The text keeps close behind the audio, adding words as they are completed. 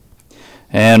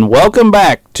And welcome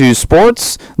back to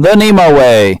Sports the Nemo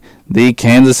Way, the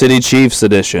Kansas City Chiefs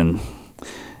edition.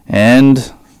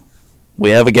 And we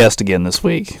have a guest again this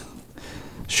week.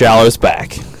 Schaller's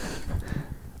back.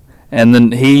 And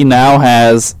then he now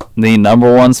has the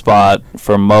number one spot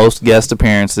for most guest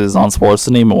appearances on Sports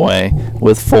the Nemo Way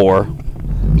with 4.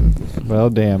 Well,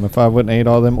 damn. If I wouldn't ate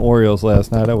all them Oreos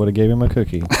last night, I would have gave him a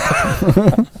cookie.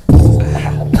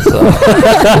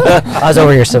 I was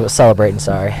over here celebrating,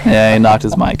 sorry. Yeah, he knocked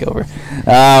his mic over.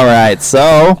 All right,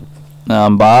 so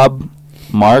Bob,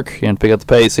 Mark, you're going to pick up the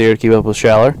pace here to keep up with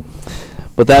Schaller.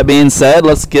 With that being said,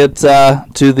 let's get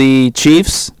to the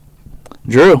Chiefs.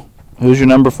 Drew, who's your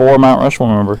number 4 Mount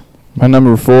Rushmore member? My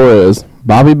number 4 is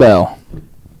Bobby Bell.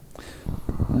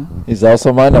 He's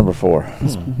also my number 4.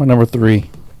 My number 3.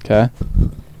 Okay.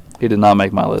 He did not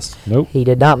make my list. Nope. He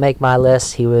did not make my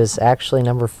list. He was actually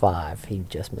number 5. He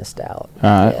just missed out. All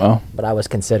right, well. But I was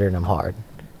considering him hard.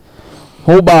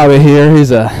 Old Bobby here.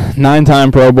 He's a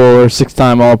 9-time Pro Bowler,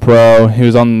 6-time All-Pro. He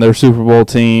was on their Super Bowl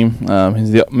team.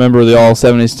 He's the member of the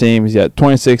All-70s team. He's got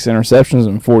 26 interceptions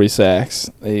and 40 sacks.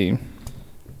 He's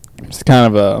kind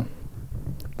of a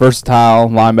versatile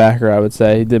linebacker, I would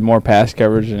say. He did more pass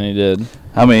coverage than he did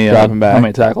dropping back. How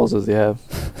many tackles does he have?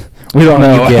 We don't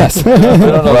know. Guess.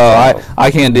 Well,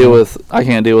 I can't deal with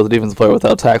a defensive player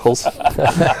without tackles.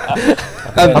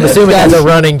 I'm assuming that's a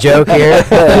running joke here.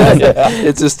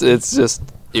 It's just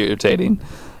irritating.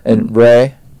 And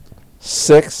Ray,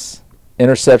 6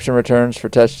 interception returns for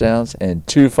touchdowns and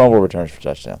 2 fumble returns for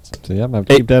touchdowns. So, yeah, I'm going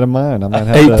to keep that in mind. I might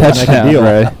have 8 to touchdowns, make a deal.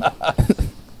 Ray.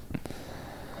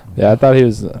 Yeah, I thought he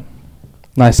was a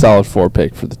nice solid 4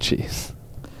 pick for the Chiefs.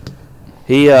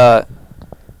 He's a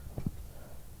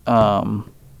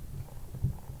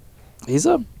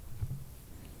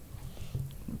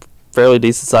fairly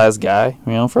decent-sized guy,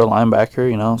 for a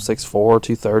linebacker, 6'4",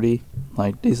 230,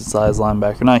 like decent-sized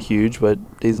linebacker. Not huge,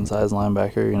 but decent-sized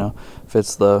linebacker,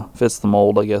 fits the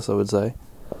mold, I guess I would say.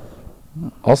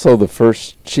 Also the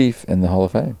first Chief in the Hall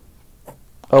of Fame.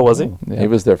 Oh, was he? Yeah. He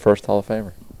was their first Hall of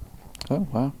Famer. Oh,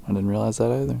 wow. I didn't realize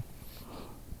that either.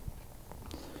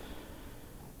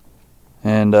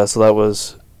 And so that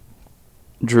was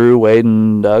Drew, Wade,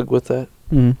 and Doug with that?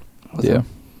 Mm-hmm. Yeah.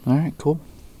 All right, cool.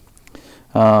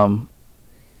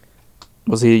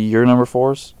 Was he your number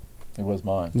 4s? It was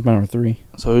mine. He's my number 3.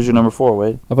 So who's your number 4,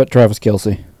 Wade? How about Travis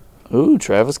Kelce? Ooh,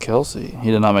 Travis Kelce. He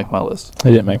did not make my list.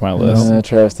 He didn't make my list.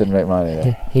 Travis didn't make mine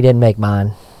either. He didn't make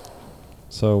mine.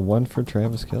 So 1 for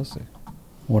Travis Kelce.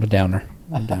 What a downer.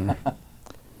 All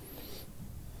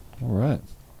right.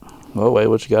 Well, Wade,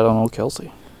 what you got on old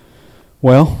Kelce?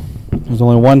 Well, there's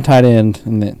only one tight end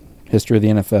in the history of the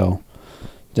NFL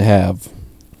to have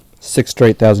 6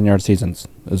 straight 1,000-yard seasons.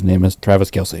 His name is Travis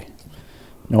Kelce.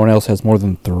 No one else has more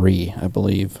than 3, I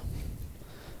believe.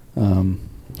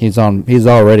 He's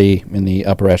already in the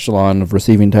upper echelon of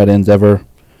receiving tight ends ever.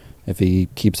 If he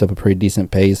keeps up a pretty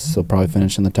decent pace, he'll probably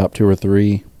finish in the top 2 or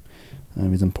 3.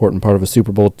 He's an important part of a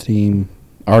Super Bowl team.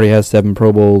 Already has 7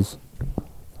 Pro Bowls.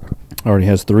 Already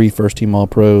has 3 first-team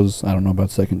All-Pros. I don't know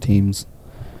about second teams.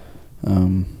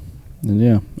 And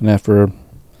after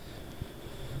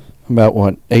about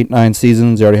 8-9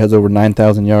 seasons, he already has over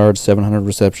 9,000 yards, 700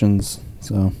 receptions.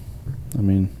 So,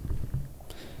 he's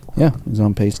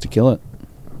on pace to kill it.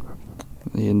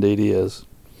 Indeed he is.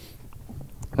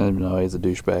 I didn't even know he's a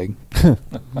douchebag.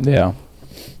 Yeah.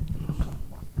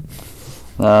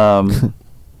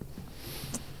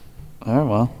 All right,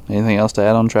 well, anything else to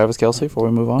add on Travis Kelce before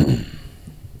we move on?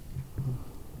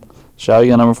 Shall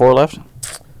you got number 4 left?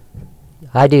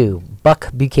 I do. Buck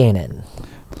Buchanan.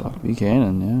 Buck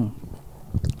Buchanan, yeah.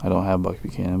 I don't have Buck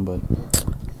Buchanan, but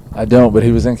I don't, but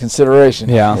he was in consideration.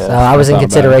 Yeah. So I was in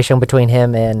consideration between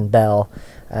him and Bell.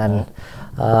 And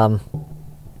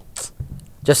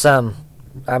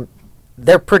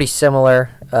they're pretty similar.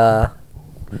 They're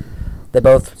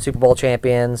both Super Bowl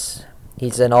champions.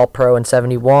 He's an All-Pro in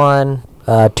 71,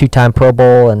 2-time Pro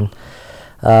Bowl in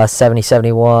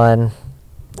 70-71.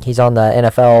 He's on the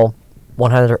NFL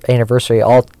 100th anniversary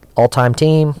all-time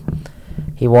team.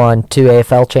 He won 2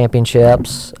 AFL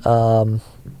championships.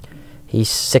 He's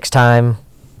 6-time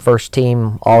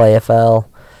first-team All-AFL.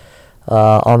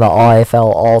 On the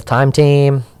All-AFL all-time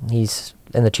team. He's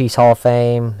in the Chiefs Hall of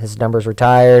Fame. His number's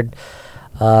retired.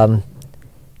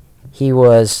 He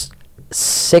was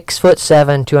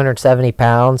 6'7", 270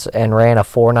 pounds, and ran a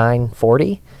 4.9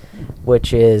 40,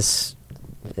 which is,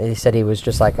 he said he was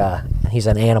just like he's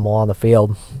an animal on the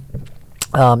field.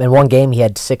 In one game, he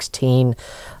had 16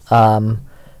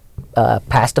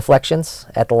 pass deflections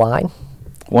at the line.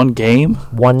 One game?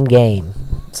 One game.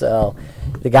 So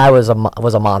the guy was a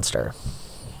monster.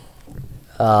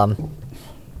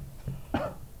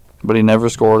 But he never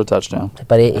scored a touchdown.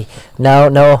 But no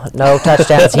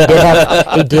touchdowns. He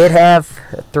did have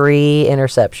 3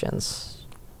 interceptions.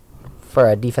 For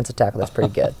a defensive tackle, that's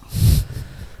pretty good.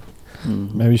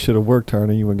 Maybe you should have worked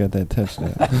harder. You would have got that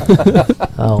touchdown.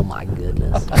 Oh my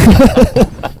goodness.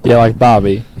 Yeah, like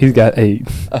Bobby. He's got 8.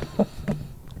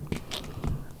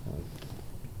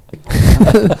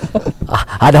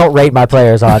 I don't rate my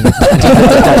players on defensive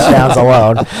touchdowns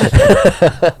alone. I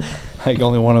think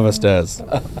only one of us does.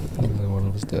 Only one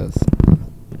of us does.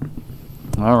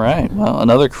 All right. Well,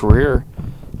 another career.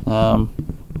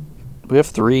 We have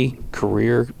 3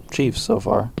 career Chiefs so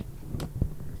far.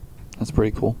 That's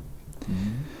pretty cool.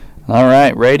 All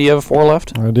right, Ray, do you have a 4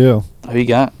 left? I do. Who you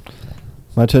got?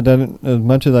 As much as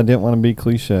I didn't want to be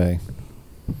cliche,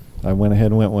 I went ahead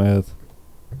and went with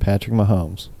Patrick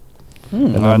Mahomes. At I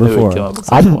number knew 4. he'd come up with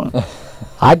something one.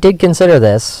 I did consider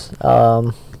this. I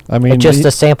mean, Just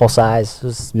the sample size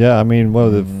was yeah. I mean,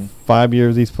 what was it? 5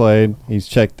 years he's played. He's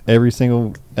checked every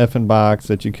single effing box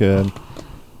that you could.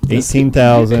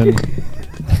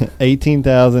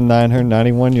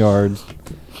 18,991 yards,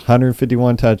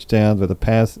 151 touchdowns with a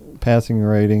passing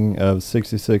rating of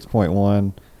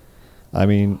 66.1. I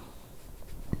mean,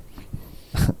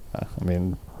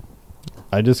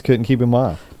 I just couldn't keep him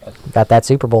off. got that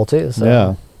Super Bowl too. So.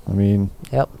 Yeah, I mean,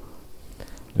 Yep.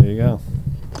 there you go.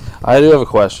 I do have a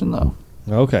question though,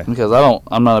 Okay. because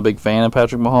I'm not a big fan of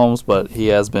Patrick Mahomes, but he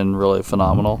has been really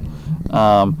phenomenal.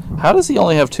 How does he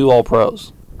only have 2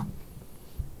 All-Pros?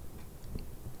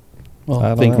 Well,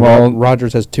 I I think don't know.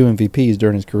 Rodgers has 2 MVPs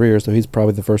during his career, so he's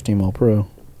probably the first team All-Pro.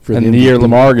 For And the year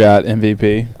Lamar got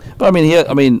MVP. But I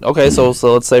mean, okay, so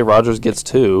let's say Rodgers gets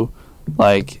 2,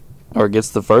 or gets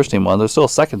the first team one. There's still a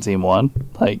second team one.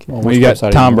 Well, you got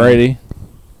Tom Brady.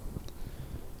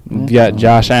 You got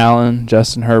Josh Allen,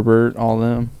 Justin Herbert, all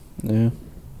them. Yeah.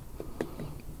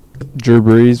 Drew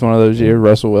Brees, one of those years.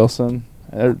 Russell Wilson.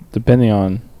 Depending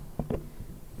on.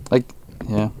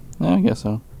 yeah, I guess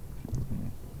so.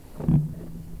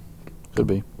 Could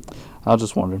be. I was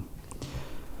just wondering.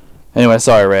 Anyway,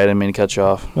 sorry, Ray, I didn't mean to cut you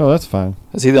off. Oh, that's fine.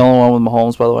 Is he the only one with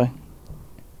Mahomes, by the way?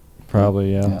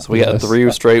 Probably, yeah. So we got Yes.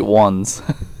 3 straight ones.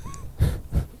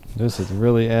 This is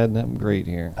really adding up great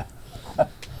here.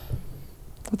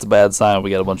 That's a bad sign. We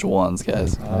got a bunch of ones,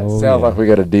 guys. Oh, Sounds yeah. like we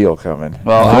got a deal coming.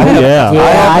 Well,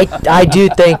 I do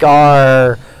think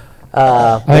our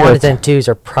think ones and twos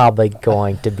are probably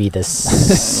going to be the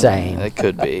same. it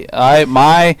could be.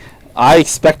 I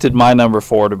expected my number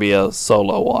 4 to be a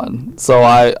solo one, so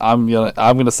I'm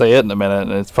gonna say it in a minute,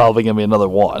 and it's probably gonna be another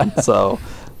one. So.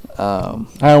 I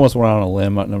almost went on a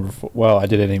limb at number 4. Well, I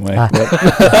did anyway. Ah. But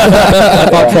I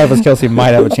thought Travis Kelce might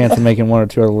have a chance of making 1 or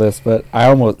 2 on the list, but I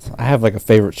have like a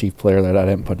favorite Chief player that I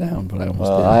didn't put down, but I almost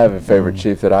Well, did. I have a favorite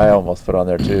Chief that I almost put on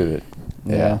there too.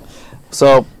 Yeah.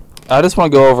 So, I just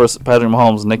want to go over Patrick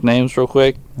Mahomes' nicknames real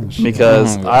quick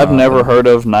because Oh, I've God. never heard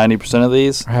of 90% of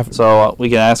these. I haven't- So we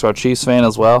can ask our Chiefs fan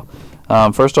as well.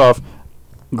 First off,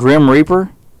 Grim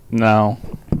Reaper. No.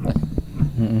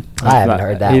 I haven't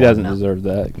heard that. He one, doesn't no. deserve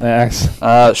that. Next.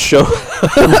 Show.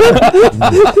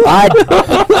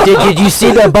 Did you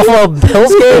see the Buffalo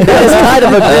Bills game? That is kind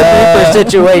of a Grim Reaper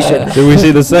situation. Did we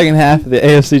see the second half of the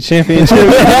AFC Championship?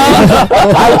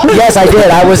 Yes, I did.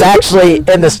 I was actually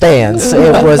in the stands.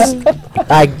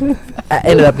 I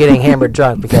ended up getting hammered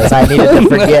drunk because I needed to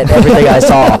forget everything I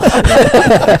saw.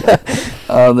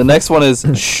 The next one is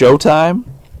Showtime.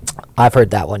 I've heard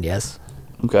that one, yes.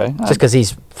 Okay. Just because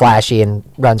he's flashy and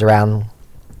runs around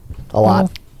a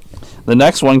lot. The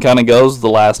next one kind of goes the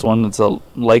last one. It's a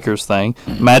Lakers thing.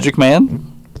 Magic Man.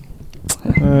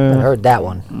 I haven't heard that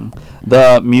one.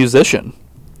 The Musician.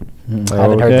 I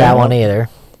haven't heard that one either.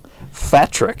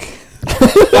 Fatrick.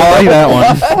 I like that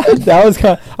one. That was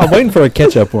kind of, I'm waiting for a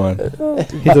catch-up one.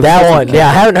 That one, yeah,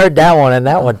 I haven't heard that one, and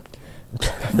that one.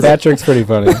 That trick's pretty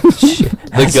funny.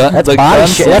 That's the that's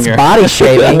Gunslinger. body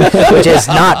shaming, which is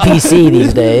not PC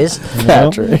these days.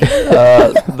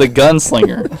 The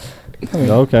Gunslinger.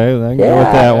 Okay, then go Yeah.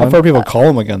 with that I've one. heard people call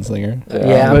him a gunslinger.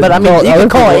 Yeah, but I mean, you can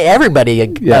call everybody a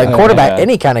quarterback, yeah.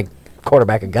 any kind of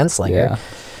quarterback a gunslinger. Yeah.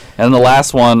 And the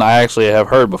last one I actually have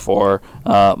heard before,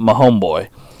 my homeboy.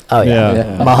 Oh yeah,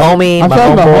 Yeah. my homie, I'm my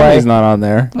sorry my homie's homeboy. not on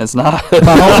there. It's not. My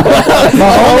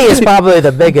homie is probably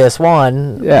the biggest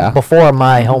one. Yeah. Before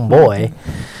my homeboy.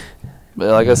 But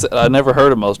like I said, I never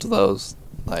heard of most of those.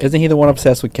 Like, Isn't he the one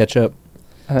obsessed with ketchup?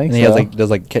 I think And so.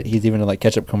 he has he's even in like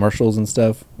ketchup commercials and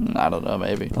stuff. I don't know,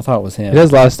 maybe. I thought it was him. He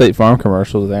does a lot of State Farm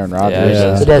commercials with Aaron Rodgers.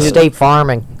 Yeah. He does State Farm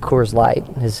and Coors Light.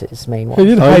 His main one. He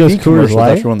did Oh, Hy-Vee he does Coors commercials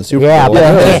Light? after won the Super Yeah, Bowl. but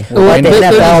like the NFL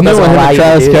There's doesn't no one allow him and you to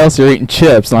Travis do. Kelce are eating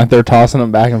chips, and like they're tossing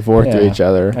them back and forth to each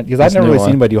other. Because That's I've never new really one.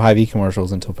 seen anybody do Hy-Vee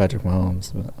commercials until Patrick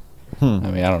Mahomes. But,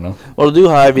 I mean, I don't know. Well, to do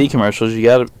Hy-Vee commercials, you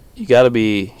gotta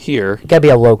be here. You gotta be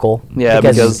a local. Yeah,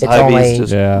 because it's Hy-Vee's only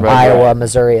just Yeah. right Iowa, there.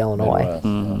 Missouri, Illinois. Midwest,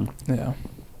 Mhm. Yeah.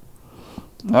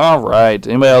 All right.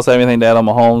 Anybody else have anything to add on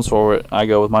Mahomes before I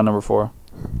go with my number 4?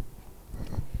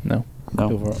 No. No.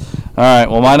 Go for it. All right.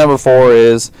 Well, my number 4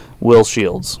 is Will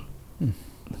Shields,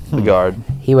 the guard.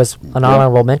 He was an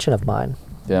honorable mention of mine.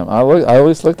 Yeah, I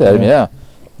always looked at him. Yeah,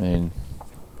 I mean,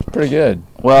 pretty good.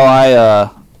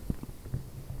 Well,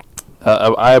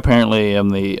 I apparently am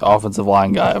the offensive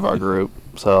line guy of our group,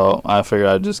 so I figured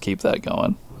I'd just keep that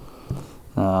going.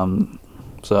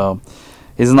 So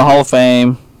he's in the Hall of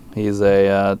Fame. He's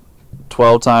a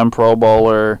 12-time Pro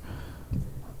Bowler.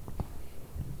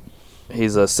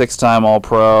 He's a 6-time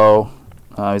All-Pro.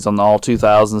 He's on the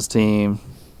All-2000s team.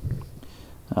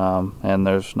 And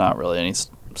there's not really any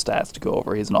stats to go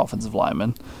over. He's an offensive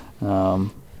lineman.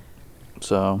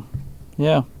 So,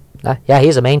 yeah. Yeah,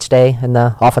 he's a mainstay in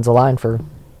the offensive line for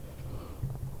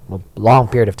a long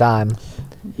period of time.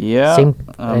 Yeah. And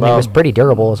he was pretty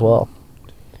durable as well.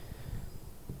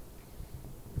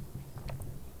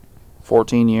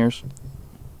 14 years.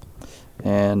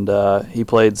 And he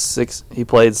played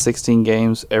 16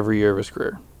 games every year of his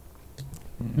career.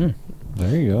 There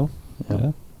you go.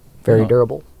 Yeah. Very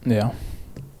durable. Yeah.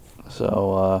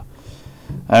 So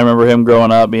I remember him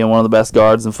growing up being one of the best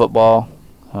guards in football.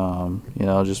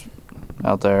 Just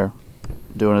out there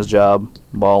doing his job,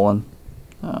 balling.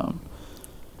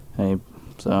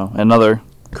 Another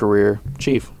career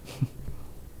chief.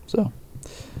 So,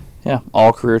 yeah,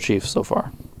 all career chiefs so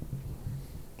far.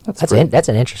 That's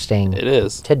an interesting It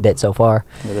is. tidbit so far.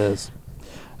 It is.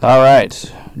 All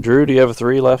right, Drew, do you have a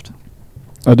 3 left?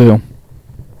 I do.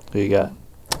 Who you got?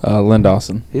 Lynn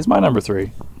Dawson. He's my number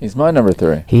 3. He's my number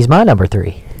 3. He's my number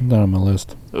 3. Not on my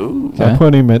list. Ooh. I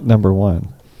put him at number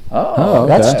 1. Oh,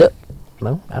 That's okay.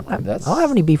 well, I don't That's-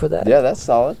 have any beef with that. Yeah, that's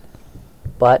solid.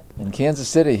 But In Kansas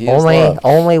City, he is loved.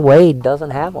 only Wade doesn't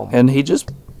have him. And he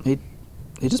just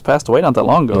passed away not that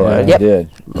long ago, Yeah, right? he Yep. did.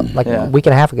 Like Yeah. a week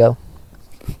and a half ago.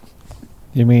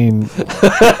 You mean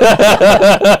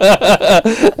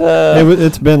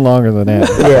it's been longer than that?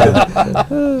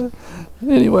 Yeah.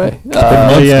 Anyway.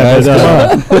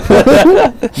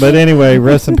 But anyway,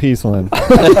 rest in peace, Lynn.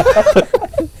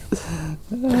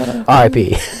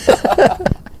 R.I.P.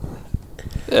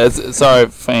 Sorry,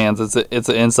 fans. It's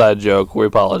an inside joke. We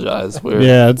apologize.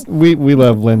 We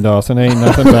love Lynn Dawson. Ain't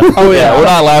nothing but. Oh yeah, we're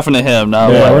not laughing at him. No,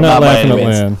 Yeah, we're not by laughing any at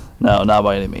means. Lynn. No, not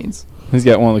by any means. He's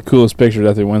got one of the coolest pictures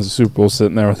after he wins the Super Bowl,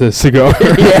 sitting there with his cigar.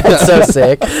 Yeah, it's so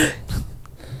sick.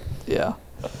 Yeah.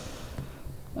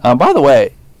 By the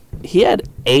way, he had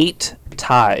 8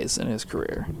 ties in his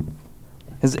career.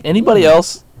 Has anybody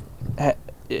else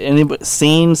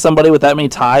seen somebody with that many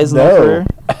ties in their No.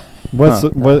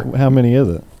 career? What? How many is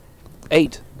it?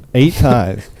 8. 8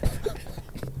 ties.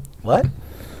 What?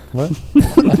 What?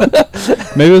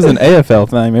 Maybe it was an AFL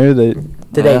thing. Maybe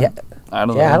Did Yeah. they? I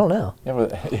don't know. Yeah, I don't know. Yeah, but,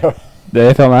 the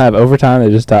AFL might have overtime. They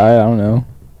just tie. I don't know.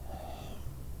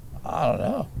 I don't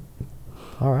know.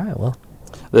 All right. Well,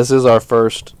 This is our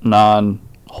first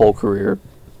non-whole career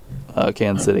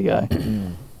Kansas City guy.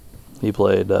 He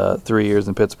played 3 years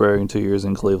in Pittsburgh and 2 years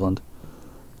in Cleveland.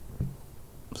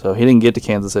 So he didn't get to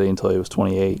Kansas City until he was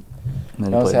 28. And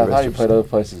then I he was played the how rest he of played his- other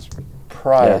places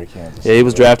prior Yeah. to Kansas. Yeah, he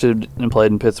was City. drafted and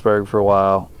played in Pittsburgh for a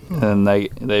while, and then he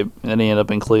ended up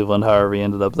in Cleveland. However, he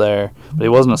ended up there, but he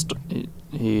wasn't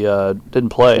he didn't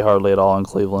play hardly at all in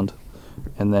Cleveland,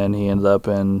 and then he ended up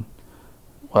in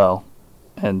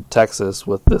Texas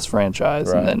with this franchise,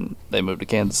 Right. and then they moved to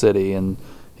Kansas City, and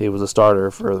he was a starter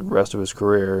for the rest of his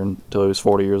career until he was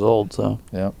 40 years old. So,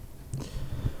 Yep.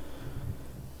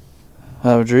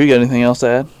 Drew, you got anything else to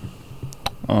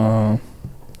add?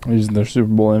 He's their Super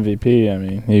Bowl MVP. I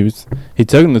mean, he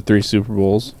took him to 3 Super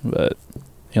Bowls, but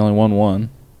he only won 1.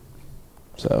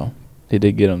 So he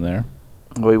did get him there.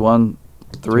 We won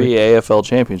 3 AFL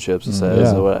championships. It says,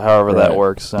 Yeah. so however that Right.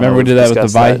 works. I Remember know we did we've that with the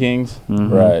discussed that. Vikings.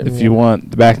 Mhm. Right. If you won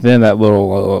back then, that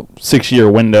little 6-year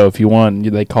window, if you won,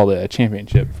 they called it a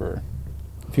championship for.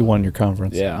 If you won your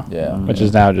conference. Yeah. Yeah. Mhm. Which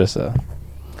is now just a.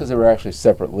 Because they were actually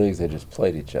separate leagues. They just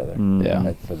played each other Mhm. Yeah.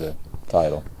 right, for the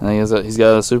title. And he's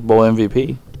got a Super Bowl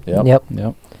MVP. Yep. Yep.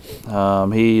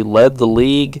 Yep. He led the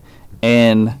league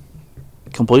in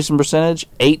completion percentage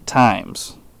 8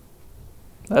 times.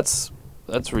 That's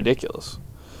ridiculous.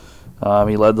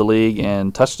 He led the league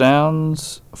in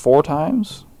touchdowns 4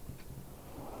 times.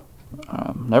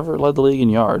 Never led the league in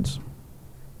yards.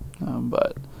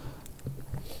 But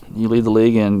you lead the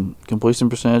league in completion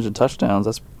percentage and touchdowns.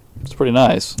 That's pretty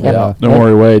nice. Yeah. Don't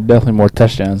worry, Wade. Definitely more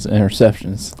touchdowns than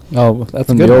interceptions. Oh, that's a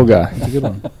From good the old one. guy. That's a good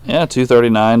one. Yeah,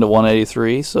 239 to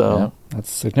 183. So That's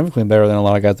significantly better than a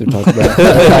lot of guys we talked about.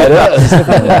 It is.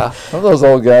 yeah, Some of those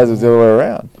old guys was the other way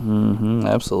around.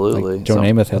 absolutely. Like Joe So-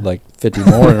 Namath had like 50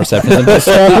 more interceptions than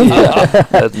touchdowns.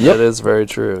 yeah, that is very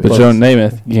true. But Joe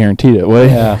Namath guaranteed it,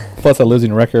 Wade. Yeah. Plus a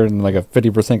losing record and like a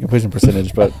 50% completion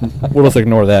percentage, but we'll just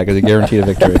ignore that because he guaranteed a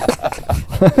victory.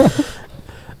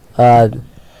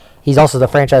 He's also the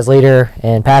franchise leader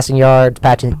in passing yards,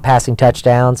 passing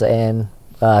touchdowns, and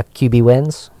QB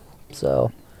wins.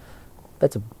 So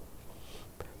that's a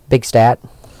big stat.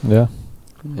 Yeah.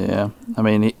 Yeah, I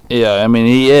mean,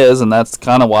 he is, and that's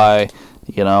kind of why,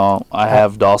 I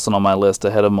have Dawson on my list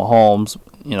ahead of Mahomes.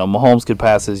 Mahomes could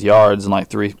pass his yards in like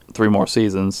three more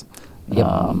seasons. Yep.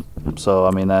 So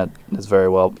I mean, that is very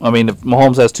well. I mean, if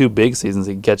Mahomes has 2 big seasons,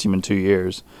 he can catch him in 2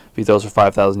 years. If he throws for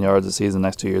 5,000 yards a season,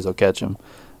 next 2 years he'll catch him.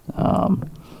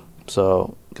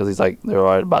 So because they're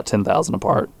right about 10,000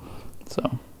 apart.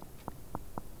 So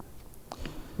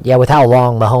Yeah, with how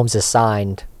long Mahomes is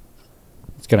signed,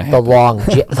 It's going to the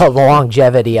happen. the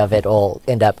longevity of it will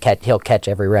end up he'll catch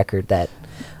every record that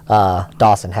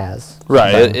Dawson has.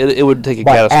 right, it would take a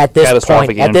But at this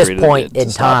catastrophic point, injury to in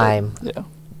stop it. time, Yeah.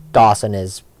 Dawson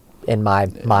is, in my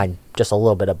mind, just a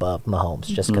little bit above Mahomes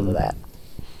just because of that.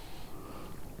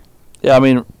 Yeah, I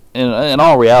mean, in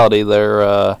all reality,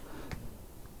 their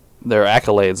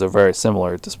accolades are very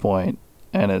similar at this point,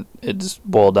 and it just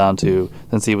boiled down to,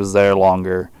 since he was there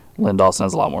longer, Lynn Dawson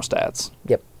has a lot more stats.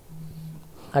 Yep,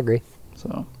 I agree.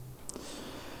 So,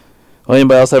 well,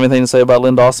 anybody else have anything to say about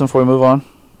Lynn Dawson before we move on?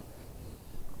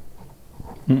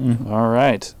 Mm-mm. All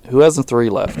right, who has the 3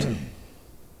 left?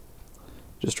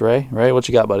 Just Ray. Ray, what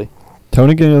you got, buddy?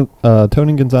 Tony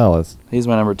Gonzalez. He's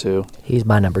my number 2. He's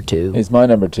my number 2. He's my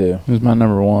number 2. Who's my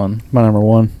number 1? My number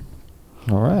 1.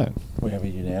 All right. We have a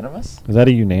unanimous? Is that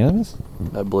a unanimous?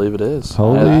 I believe it is.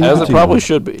 Holy as it Jesus. probably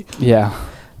should be. Yeah.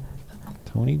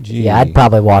 Tony G. Yeah, I'd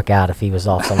probably walk out if he was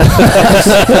off someone.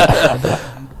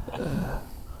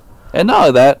 And not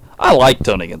only that, I like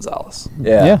Tony Gonzalez.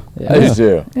 Yeah. Yeah. I do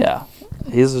too. Yeah,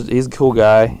 he's a cool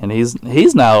guy, and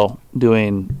he's now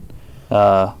doing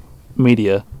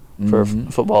media for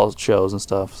football shows and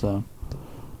stuff. So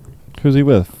Who's he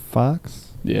with? Fox?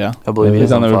 Yeah. I believe He's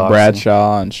he's on there with Fox.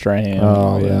 Bradshaw and Strahan. and Oh,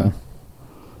 all yeah.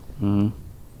 them.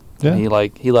 Mm-hmm. Yeah.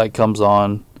 He comes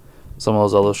on some of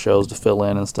those other shows to fill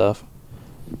in and stuff.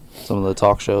 Some of the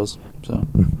talk shows.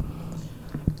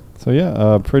 So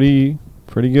yeah, pretty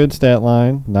good stat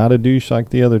line. Not a douche like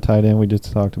the other tight end we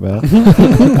just talked about.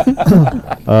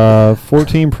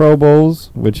 14 Pro Bowls,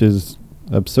 which is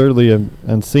absurdly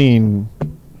unseen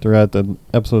throughout the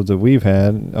episodes that we've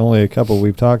had. Only a couple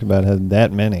we've talked about had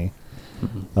that many.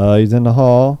 He's in the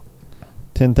Hall.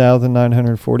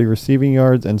 10,940 receiving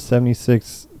yards and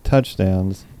 76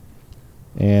 touchdowns.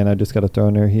 And I just got to throw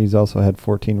in there, he's also had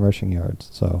 14 rushing yards.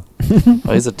 So,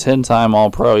 Well, he's a 10-time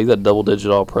All-Pro. He's got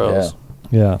double-digit All-Pros.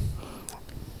 yeah.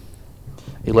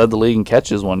 He led the league in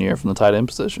catches one year from the tight end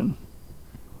position.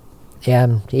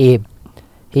 Yeah, he's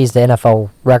the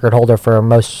NFL record holder for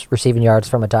most receiving yards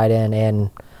from a tight end and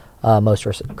most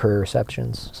career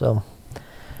receptions. So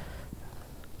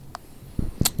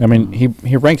I mean,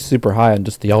 he ranks super high on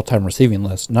just the all-time receiving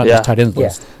list, not Yeah. just tight ends Yeah.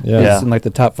 list. Yeah. He's in like the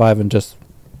top 5 in just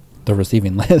the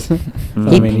receiving list. Mhm.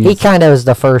 he, I mean, he he's- kind of was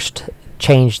the first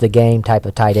change the game type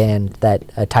of tight end, that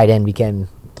a tight end became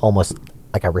almost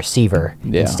like a receiver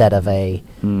Yeah. instead of a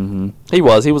Mm-hmm. He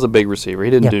was a big receiver. He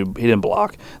didn't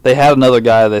block. They had another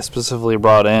guy they specifically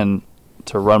brought in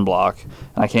to run block,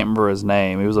 and I can't remember his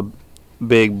name. He was a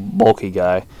big, bulky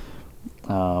guy.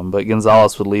 But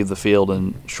Gonzalez would leave the field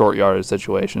in short yardage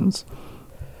situations.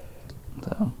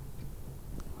 So,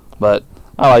 but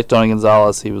I like Tony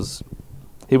Gonzalez. He was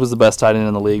the best tight end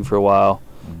in the league for a while.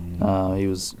 He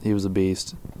was a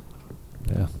beast.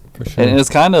 Yeah, for sure. And it's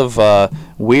kind of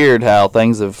weird how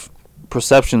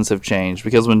perceptions have changed,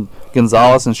 because when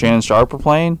Gonzalez and Shannon Sharp were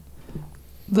playing,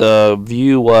 the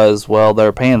view was, well,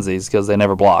 they're pansies because they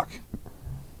never block.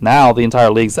 Now the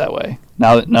entire league's that way.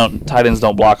 Now tight ends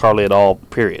don't block hardly at all,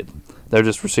 period. They're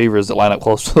just receivers that line up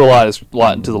close to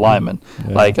the lineman.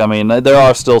 Yeah. Like, I mean, there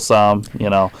are still some,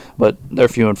 but they're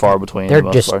few and far between. for the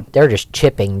most part. they're just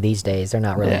chipping these days. They're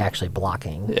not really Yeah. actually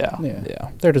blocking. Yeah. Yeah.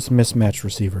 They're just mismatched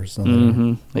receivers.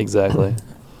 Mm-hmm. Exactly.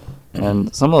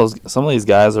 And some of these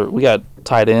guys we got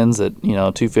tight ends at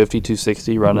 250,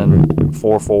 260 running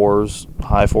 4.4s,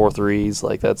 high 4.3s.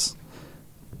 Like that's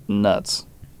nuts.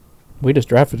 We just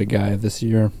drafted a guy this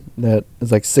year that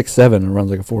is like 6'7" and runs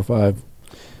like a 4.5.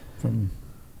 From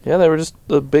Yeah, they were just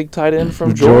the big tight end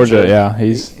from Georgia, Georgia. yeah,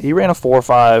 He ran a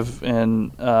 4.5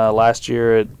 in last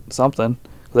year at something.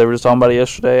 They were just talking about it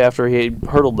yesterday after he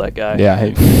hurdled that guy. Yeah,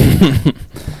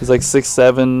 He's like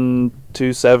 6'7",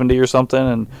 270 or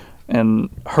something, and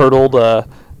hurdled a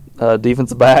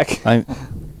defensive back. yeah,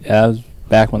 that was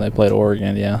back when they played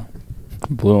Oregon. Yeah,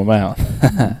 blew him out.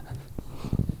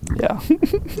 Yeah.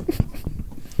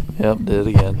 Yep, did it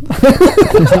again.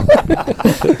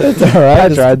 It's all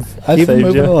right. I tried. I Keep saved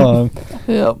moving you. along.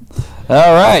 Yep.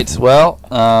 All right. Well,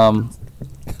 I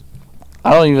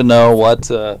don't even know what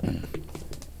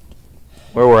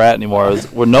where we're at anymore.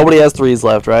 Where nobody has threes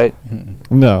left, right?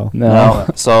 No. No.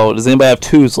 So does anybody have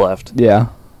twos left? Yeah.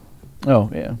 oh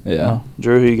yeah, Yeah.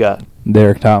 Drew, who you got?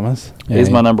 Derek Thomas. He's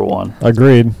Yeah, my number one.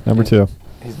 Agreed. Number 2.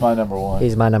 He's my number one.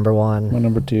 He's my number one. my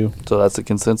number 2. So that's the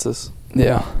consensus.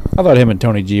 Yeah. I thought him and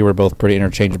Tony G were both pretty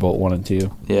interchangeable at 1 and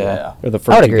 2. Yeah. They're the I first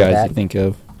would two agree with guys that. you think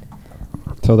of.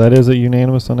 So that is a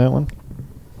unanimous on that one?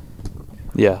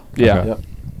 Yeah. Yeah. Okay. Yep.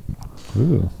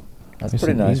 Ooh. That's Nice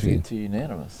pretty and nice. We easy. get two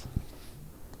unanimous.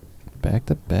 Back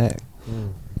to back.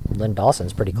 Lynn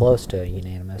Dawson's pretty close to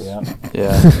unanimous. Yeah.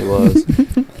 Yeah, he was.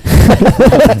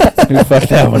 Who fucked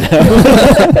that one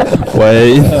up?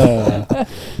 Wait.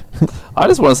 I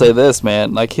just want to say this,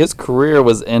 man. Like, his career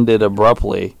was ended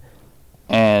abruptly,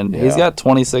 and he's Yeah. got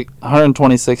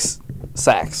 126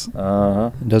 sacks. Uh-huh.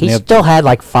 Doesn't He he have still had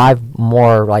like 5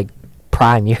 more like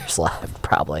prime years left,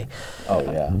 probably. Oh,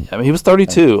 yeah. I mean, he was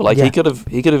 32. Like, Yeah. he could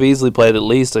have easily played at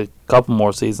least a couple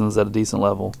more seasons at a decent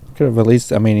level. could have at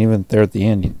least? I mean, even there at the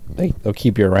end, they'll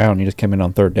keep you around. You just come in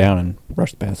on 3rd down and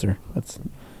rush the passer.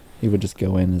 He would just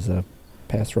go in as a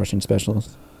pass rushing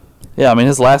specialist. Yeah, I mean,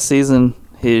 his last season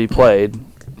he played,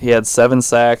 he had 7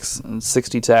 sacks and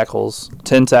 60 tackles,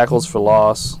 10 tackles for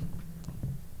loss.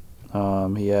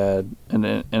 He had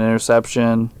an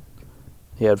interception.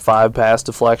 He had 5 pass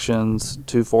deflections,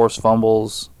 2 forced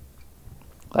fumbles.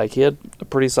 Like, he had a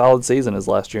pretty solid season his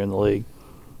last year in the league.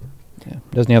 Yeah.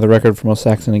 Doesn't he have the record for most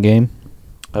sacks in a game?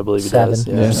 I believe he 7. does.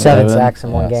 Yeah. Yeah. 7 7. sacks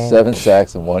in one Yeah, game. 7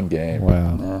 sacks in one game.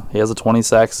 Wow. Yeah, he has a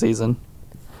 20-sack season.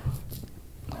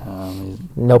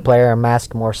 No player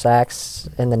amassed more sacks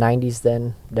in the 90s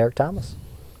than Derek Thomas.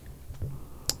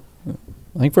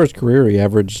 I think for his career, he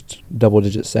averaged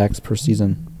double-digit sacks per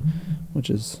season, which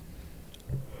is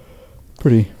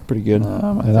pretty good.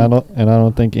 And I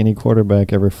don't think any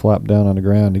quarterback ever flopped down on the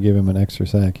ground to give him an extra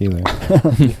sack either.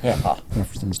 Yeah.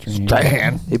 Jefferson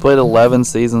Strange. He played 11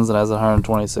 seasons and has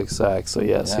 126 sacks. So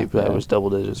yes, Yeah. he averaged double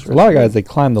digits. For A lot of guys, they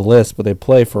climb the list, but they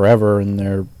play forever, and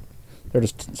they're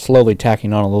just slowly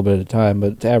tacking on a little bit at a time.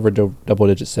 But to average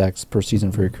double-digit sacks per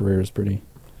season for your career is pretty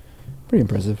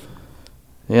impressive.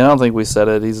 Yeah, I don't think we said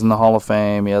it. He's in the Hall of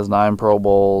Fame. He has 9 Pro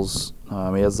Bowls.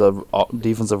 He has a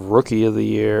Defensive Rookie of the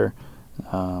Year.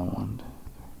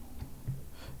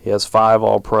 He has 5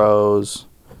 All-Pros.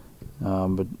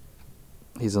 But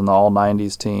he's in the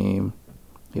All-90s team.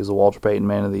 He's a Walter Payton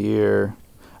Man of the Year.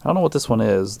 I don't know what this one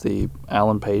is. The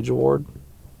Alan Page Award?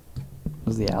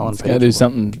 What is the Alan It's Page got to do Award?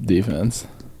 something defense.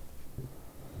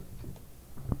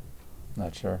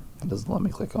 Not sure. It doesn't let me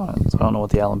click on it. So I don't know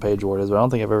what the Alan Page Award is, but I don't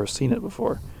think I've ever seen it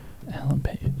before. Alan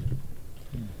Page.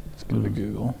 Let's go to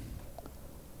Google.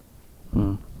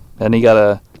 Hmm. And he got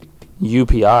a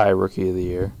UPI Rookie of the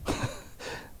Year.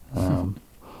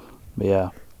 But yeah.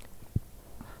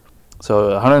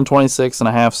 So 126 and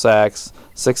a half sacks,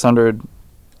 600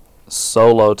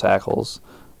 solo tackles.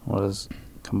 What is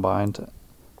combined?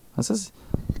 This is,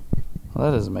 well,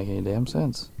 that doesn't make any damn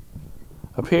sense.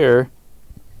 Up here,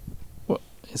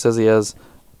 it says he has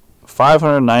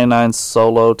 599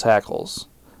 solo tackles.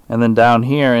 And then down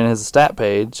here in his stat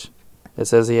page, it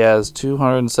says he has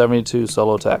 272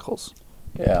 solo tackles.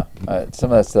 Yeah.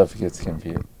 Some of that stuff gets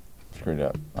confused. Screwed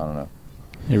up. I don't know.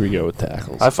 Here we go with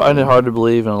tackles. I find it hard to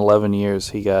believe in 11 years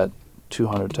he got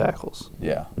 200 tackles.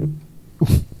 Yeah.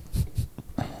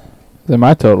 Then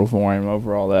my total for him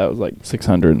overall that was like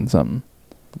 600 and something.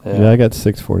 Yeah, I got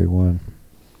 641.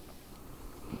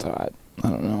 So I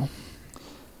don't know.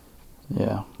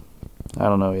 Yeah. I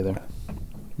don't know either.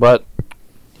 But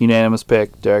unanimous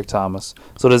pick, Derek Thomas.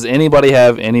 So does anybody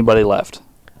have anybody left?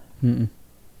 Mm-mm.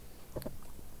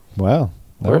 Wow.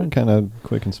 That Where- went kind of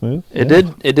quick and smooth. It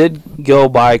did go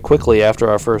by quickly after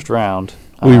our first round.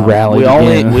 We rallied We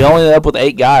only again. ended up with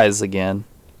 8 guys again,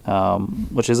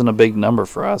 which isn't a big number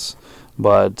for us,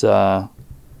 but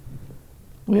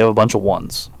we have a bunch of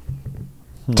ones,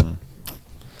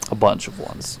 a bunch of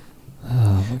ones.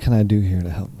 What can I do here to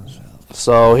help myself?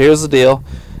 So here's the deal: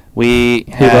 We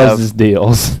He loves his have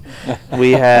deals.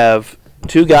 we have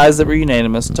two guys that were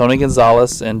unanimous: Tony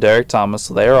Gonzalez and Derek Thomas.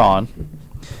 So they are on.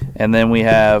 And then we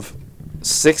have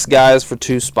 6 guys for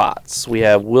 2 spots. We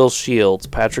have Will Shields,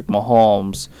 Patrick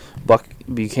Mahomes, Buck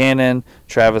Buchanan,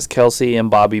 Travis Kelce, and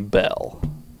Bobby Bell.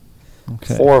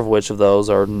 Okay. 4 of which of those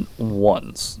are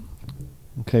ones.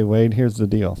 Okay, Wade, here's the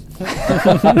deal.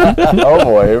 Oh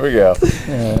boy, here we go.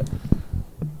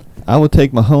 I would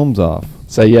take Mahomes off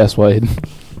Say yes, Wade.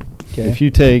 if you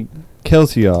take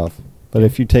Kelsey off. But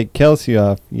if you take Kelsey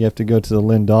off, you have to go to the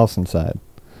Lynn Dawson side.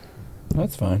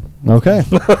 That's fine. Okay.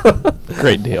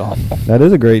 Great deal. That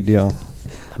is a great deal.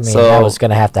 I mean, So- that was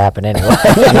going to have to happen anyway.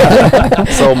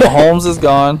 So Mahomes is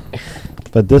gone.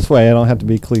 But this way, I don't have to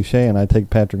be cliche, and I take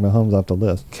Patrick Mahomes off the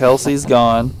list. Kelsey's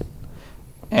gone.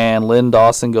 And Lynn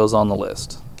Dawson goes on the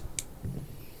list.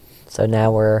 So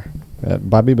now we're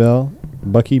Bobby Bell,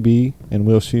 Bucky B, and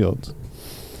Will Shields.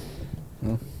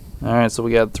 All right, so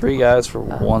we got 3 guys for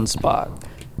 1 spot.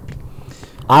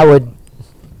 I would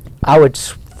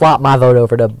swap my vote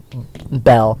over to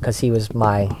Bell because he was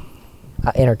my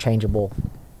interchangeable.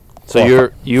 So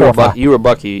Four, you were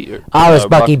Bucky. I was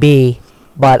Bucky B,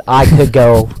 but I could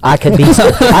go. I could be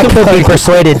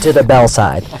persuaded to the Bell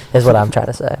side. Is what I'm trying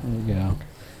to say. There you go.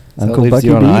 Uncle leaves Bucky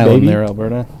you on B, an island baby. there,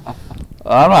 Alberta.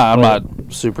 I'm not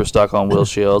super stuck on Will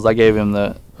Shields. I gave him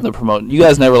the promote. You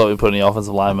guys never let me put any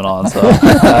offensive linemen on, so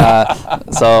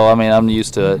so I mean I'm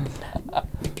used to it.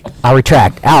 I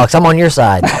retract, Alex. I'm on your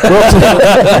side.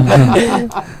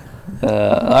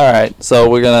 All right, so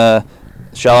we're gonna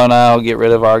Shallow and I'll get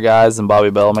rid of our guys, and Bobby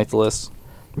Bell will make the list.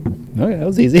 Oh, yeah, that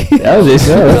was easy. That was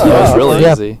easy. That was really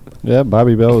Yeah. easy. Yeah,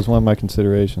 Bobby Bell was one of my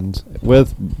considerations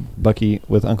with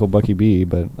Uncle Bucky B,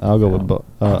 but I'll go with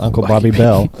Uncle Bobby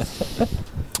Bell.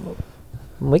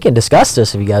 We can discuss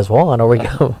this if you guys want, or we're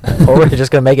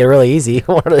just gonna make it really easy,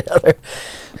 one or the other.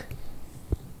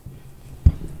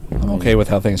 I'm okay with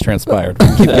how things transpired.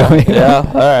 Keep going. Yeah.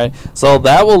 All right. So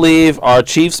that will leave our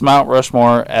Chiefs Mount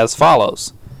Rushmore as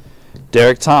follows: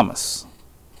 Derek Thomas,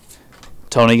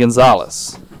 Tony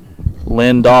Gonzalez,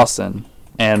 Lynn Dawson,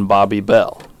 and Bobby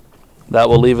Bell. That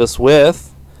will leave us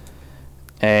with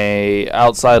a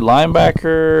outside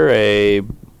linebacker, a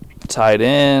tight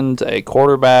end, a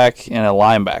quarterback, and a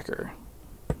linebacker,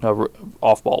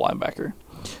 off-ball linebacker.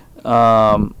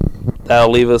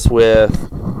 That'll leave us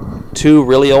with 2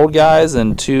 really old guys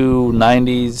and 2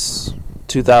 90s,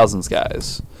 2000s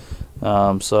guys.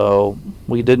 So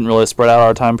we didn't really spread out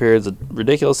our time periods a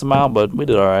ridiculous amount, but we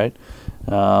did all right.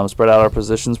 Spread out our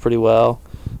positions pretty well.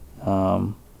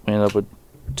 We ended up with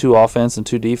 2 offense and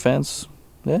 2 defense.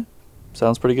 Yeah,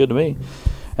 sounds pretty good to me.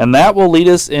 And that will lead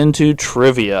us into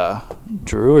trivia.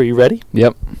 Drew, are you ready?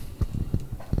 Yep.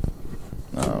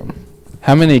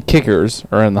 How many kickers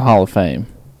are in the Hall of Fame?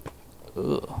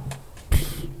 Ugh.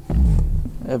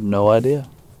 I have no idea.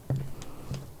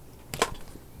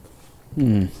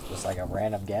 Just like a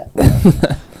random guess.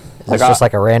 Like Just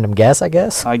like a random guess, I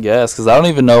guess. I guess because I don't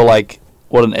even know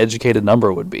what an educated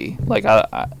number would be. Like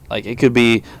I it could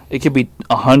be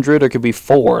 100 or it could be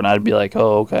 4, and I'd be like,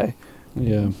 oh okay.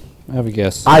 Yeah, I have a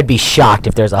guess. I'd be shocked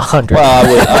if there's 100.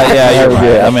 Well, yeah, you're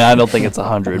right. I mean, I don't think it's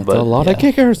 100, but a lot yeah. of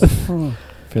kickers.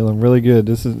 Feeling really good.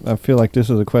 I feel like this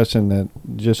is a question that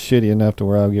just shitty enough to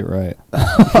where I'll get right.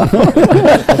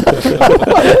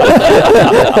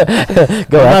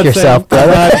 Go ask yourself,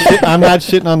 brother. I'm not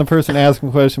shitting on the person asking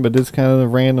the question, but this is kind of the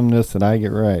randomness that I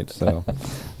get right. So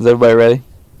Is everybody ready?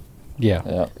 Yeah.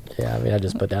 Yeah. Yeah, I mean, I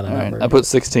just put down a All right, number. I put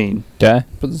 16. Okay.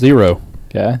 Put 0.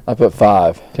 Okay. I put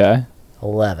 5. Okay.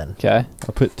 11. Okay.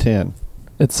 I put 10.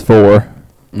 It's 4.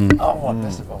 Oh,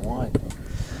 this is a 1.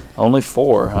 Only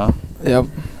 4, huh? Yep.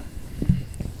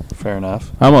 Fair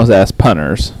enough. I almost asked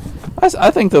punters.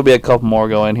 I think there'll be a couple more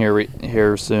go in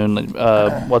here soon.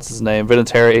 What's his name?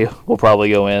 Vinatieri will probably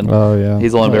go in. Oh yeah.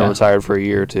 He's only been Yeah. retired for a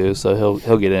year or two, so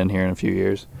he'll get in here in a few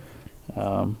years.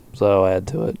 So I'll add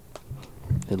to it,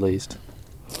 at least.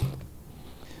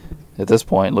 At this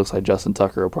point, it looks like Justin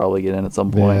Tucker will probably get in at some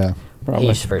point. Yeah. Probably.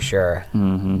 He's for sure.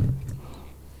 Mm-hmm.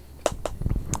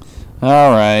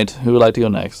 All right. Who would like to go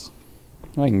next?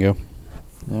 I can go.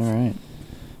 All right.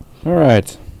 All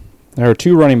right. There are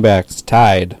 2 running backs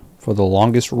tied for the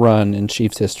longest run in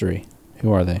Chiefs history.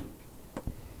 Who are they?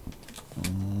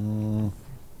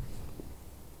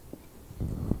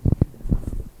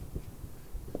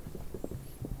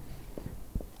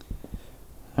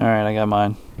 All right, I got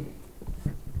mine.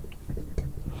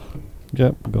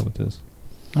 Yep. Go with this.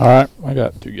 All right. I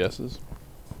got 2 guesses.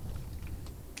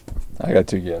 I got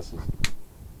 2 guesses.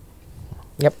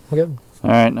 Yep, we're good. All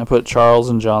right, I put Charles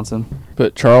and Johnson.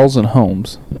 Put Charles and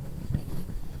Holmes.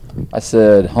 I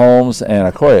said Holmes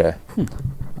and Okoye.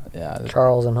 Yeah.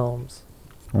 Charles and Holmes.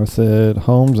 I said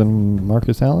Holmes and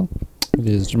Marcus Allen. It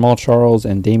is Jamal Charles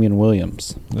and Damian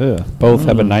Williams. Yeah. Both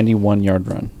have a 91-yard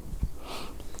run.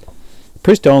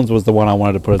 Priest Holmes was the one I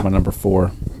wanted to put as my number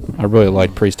 4. I really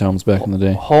liked Priest Holmes back in the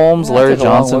day. Holmes, Yeah, Larry take a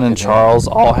long Johnson, look and at that. Charles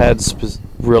all had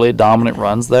really dominant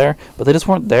runs there, but they just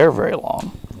weren't there very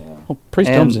long. Well, Priest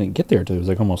And- Holmes didn't get there until he was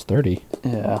like almost 30.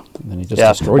 Yeah. And then he just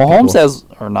Yeah. destroyed Mahomes people. has,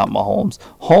 or not Mahomes,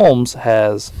 Holmes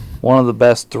has one of the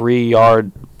best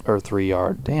 3-year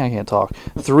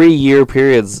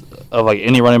periods of like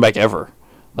any running back ever.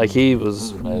 Like he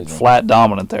was Amazing. flat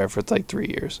dominant there for like 3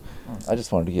 years. I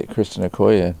just wanted to get Christian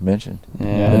Okoye mentioned.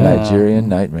 Yeah. The Nigerian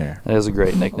Nightmare. That is a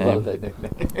great Love nickname. that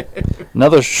nickname.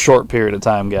 Another short period of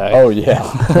time guy. Oh yeah,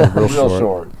 Real real short.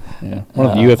 short. Yeah. One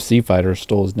of the UFC fighters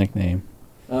stole his nickname.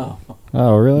 Oh,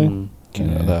 Oh, really? Mm.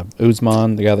 Yeah. The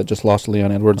Usman, the guy that just lost to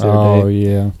Leon Edwards the Oh, other day,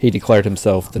 yeah. he declared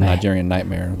himself the Man. Nigerian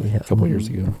Nightmare Yeah. a couple years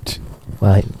ago.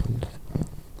 Well,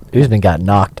 Usman got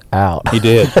knocked out. He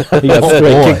did. He got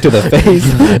straight kicked to the face.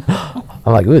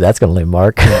 I'm like, ooh, that's gonna leave a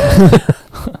mark.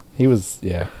 He was,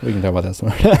 yeah, we can talk about that some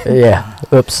more. Yeah.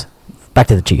 Oops. Back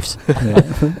to the Chiefs.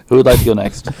 Who would like to go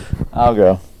next? I'll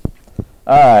go.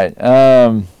 All right.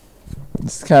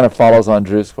 This kind of follows on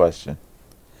Drew's question.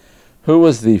 Who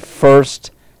was the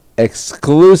first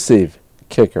exclusive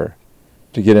kicker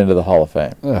to get into the Hall of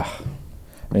Fame? Ugh.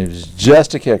 I mean, it was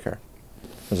just a kicker.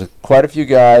 There's quite a few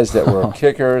guys that were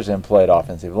kickers and played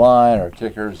offensive line or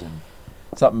kickers and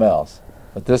something else.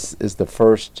 But this is the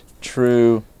first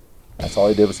true, that's all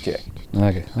he did was kick.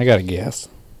 Okay, I got to guess.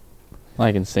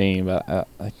 I can see him, but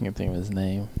I can't think of his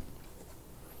name.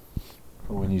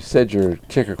 When you said your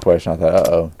kicker question, I thought,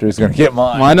 uh-oh, Drew's going to get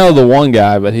mine. Well, I know the one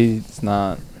guy, but he's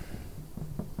not.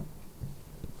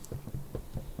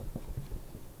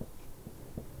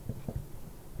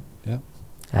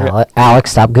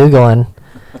 Alex, stop Googling.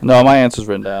 No, my answer's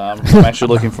written down. I'm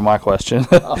actually looking for my question.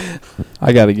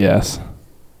 I got to guess.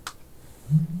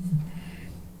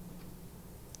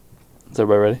 Is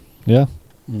everybody ready? Yeah.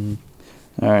 Mm.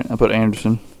 All right, I put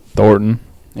Anderson. Thornton.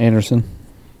 Anderson.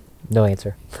 No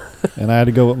answer. And I had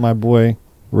to go with my boy,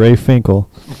 Ray Finkel.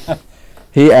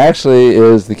 He actually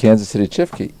is the Kansas City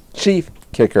chief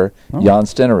kicker, Oh. Jan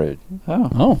Stenerud. Oh.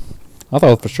 Oh. I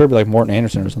thought for sure it'd be like Morton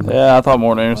Anderson or something. Yeah, I thought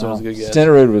Morton Anderson was a good guess.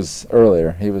 Stenerud was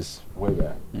earlier. He was way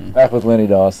back. Mm. Back with Lenny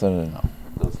Dawson and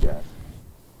those guys.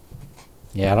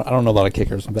 Yeah, I don't know a lot of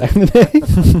kickers from back in the day.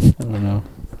 I don't know.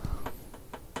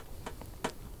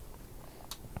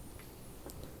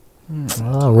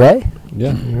 Ray,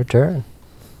 Yeah. your turn.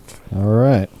 All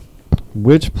right.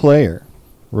 Which player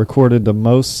recorded the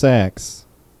most sacks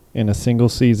in a single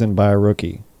season by a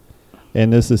rookie?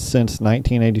 And this is since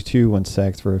 1982 when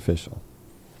sacks were official.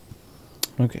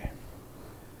 Okay.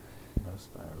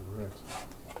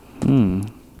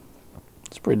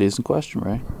 It's a pretty decent question,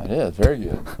 right? It is very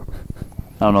good.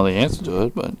 I don't know the answer to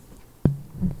it, but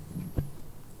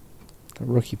The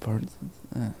rookie part.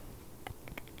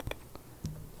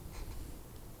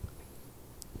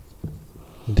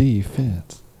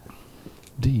 Defense.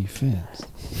 Defense.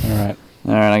 All right.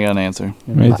 all right, I got an answer.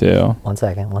 Me too. 1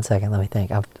 second. Let me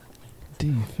think.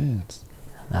 Defense.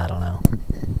 I don't know.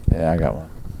 Yeah, I got one.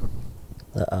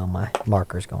 Uh-oh, my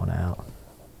marker's going out.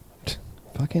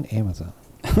 Fucking Amazon.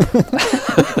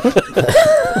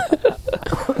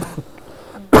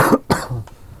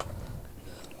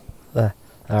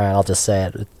 All right, I'll just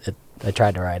say it. I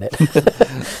tried to write it. Is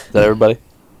that everybody?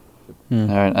 Hmm.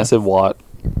 All right, I said Watt.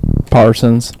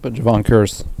 Parsons. But Javon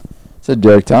Curse. Said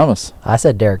Derek Thomas. I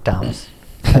said Derek Thomas.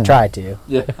 I tried to.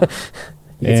 Yeah.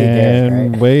 You can see Derek,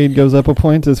 And right? Wade goes up a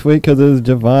point this week because it's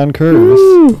Javon Curtis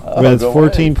with go Wade.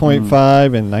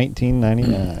 14.5 in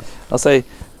 1999. I'll say,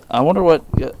 I wonder what.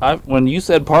 When you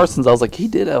said Parsons, I was like, he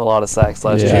did have a lot of sacks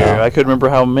last Yeah. year. I couldn't remember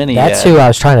how many. That's he had. who I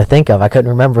was trying to think of. I couldn't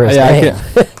remember his Yeah, I name.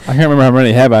 can't remember how many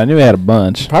he had, but I knew he had a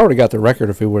bunch. Probably would have got the record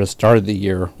if we would have started the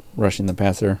year rushing the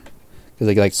passer.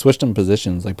 Because they like switched him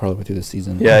positions like probably through the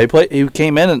season. Yeah, he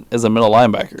came in as a middle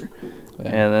linebacker, Yeah.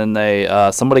 and then they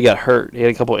somebody got hurt. He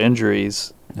had a couple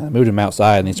injuries. And they moved him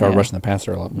outside and he started Yeah. rushing the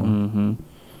passer a lot more. Mm-hmm.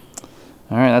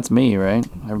 All right, that's me, right?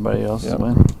 Everybody else is Yep.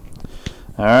 win.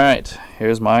 All right,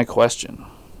 here's my question.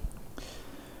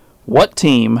 What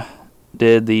team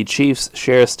did the Chiefs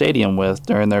share a stadium with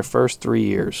during their first 3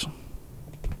 years?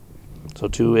 So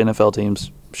 2 NFL teams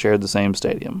shared the same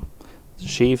stadium. The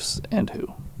Chiefs and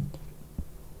who?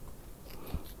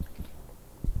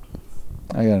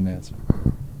 I got an answer.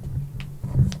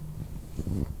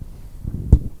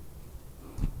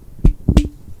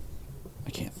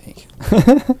 I can't think.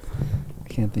 I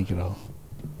can't think at all.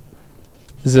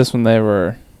 Is this when they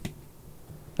were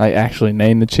Like actually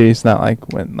name the Chiefs, not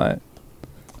like when like.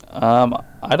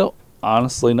 I don't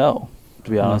honestly know. To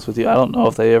be honest with you, I don't know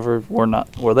if they ever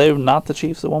were they not the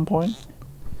Chiefs at one point?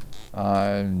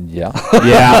 Yeah.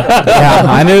 Yeah,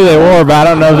 I knew they were, but I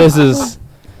don't know if this is.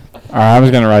 All right, I was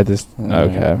gonna write this.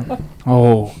 Okay.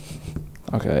 Oh.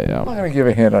 Okay. I'm not Yeah. going to give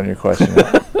a hint on your question.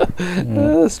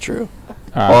 That's true.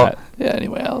 All Well, right. yeah.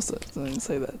 Anyway, I didn't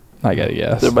say that. I got a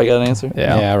guess. Everybody got an answer?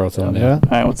 Yeah. I wrote something Yeah. down. All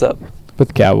right. What's up? With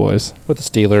the Cowboys. With the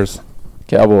Steelers.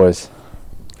 Cowboys.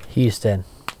 Houston.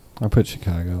 I put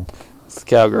Chicago. It's the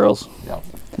Cowgirls. Yeah,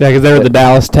 because they were the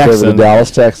Dallas They were Texans. the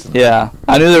Dallas Texans. Yeah,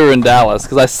 I knew they were in Dallas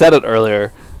because I said it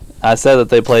earlier. I said that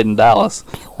they played in Dallas.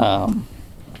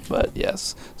 But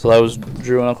yes, so that was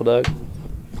Drew and Uncle Doug.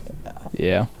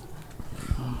 Yeah.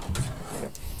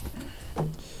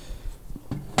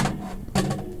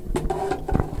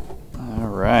 All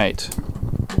right.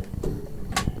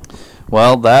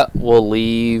 Well, that will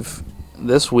leave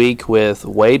this week with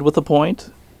Wade with a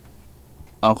point,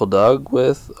 Uncle Doug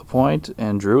with a point,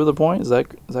 and Drew with a point. Is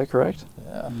that correct?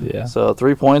 Yeah. So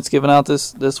 3 points given out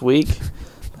this week.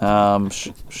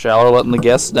 Schaller letting the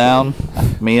guests down.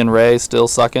 Me and Ray still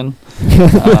sucking.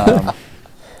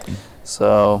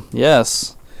 So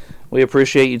yes, we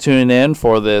appreciate you tuning in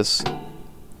for this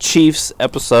Chiefs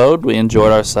episode. We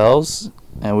enjoyed ourselves,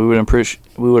 and we would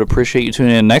appreciate you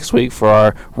tuning in next week for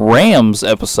our Rams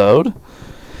episode.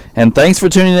 And thanks for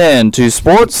tuning in to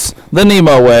Sports the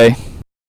Nemo Way.